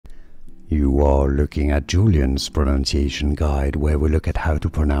You are looking at Julian's pronunciation guide, where we look at how to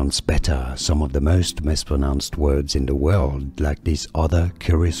pronounce better some of the most mispronounced words in the world, like this other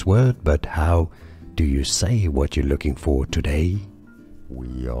curious word. But how do you say what you're looking for today?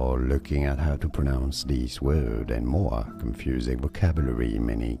 We are looking at how to pronounce these words and more confusing vocabulary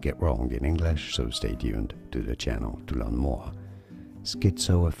many get wrong in English, so stay tuned to the channel to learn more.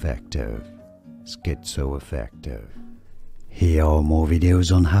 Schizoaffective. Schizoaffective. Here are more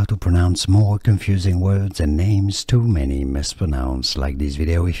videos on how to pronounce more confusing words and names too many mispronounced. Like this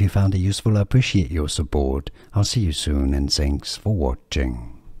video if you found it useful. I appreciate your support. I'll see you soon and thanks for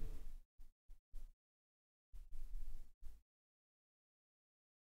watching.